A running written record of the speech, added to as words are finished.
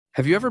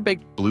Have you ever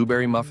baked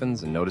blueberry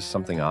muffins and noticed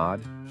something odd?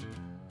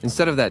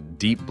 Instead of that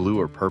deep blue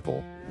or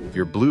purple,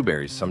 your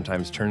blueberries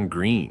sometimes turn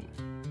green.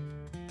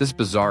 This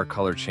bizarre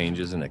color change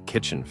isn't a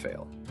kitchen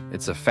fail.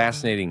 It's a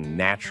fascinating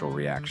natural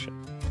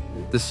reaction.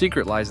 The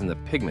secret lies in the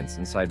pigments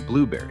inside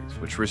blueberries,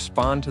 which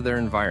respond to their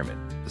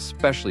environment,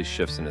 especially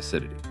shifts in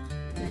acidity.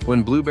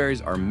 When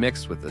blueberries are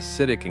mixed with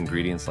acidic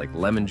ingredients like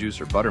lemon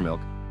juice or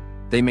buttermilk,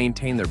 they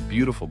maintain their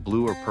beautiful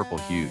blue or purple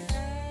hues.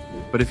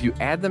 But if you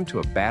add them to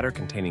a batter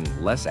containing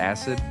less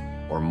acid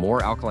or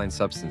more alkaline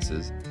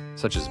substances,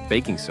 such as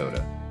baking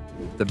soda,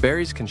 the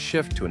berries can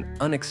shift to an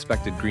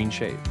unexpected green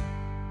shade.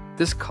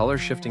 This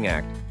color-shifting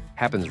act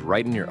happens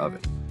right in your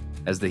oven,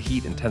 as the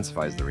heat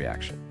intensifies the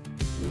reaction.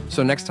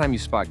 So next time you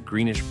spot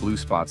greenish-blue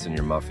spots in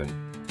your muffin,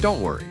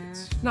 don't worry,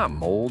 it's not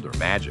mold or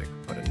magic,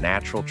 but a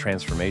natural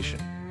transformation.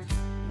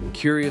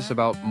 Curious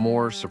about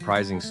more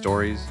surprising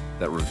stories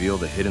that reveal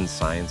the hidden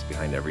science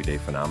behind everyday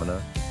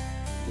phenomena?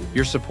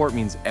 Your support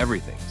means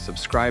everything.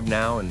 Subscribe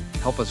now and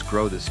help us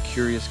grow this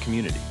curious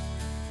community.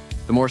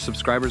 The more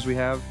subscribers we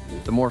have,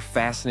 the more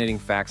fascinating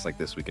facts like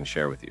this we can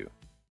share with you.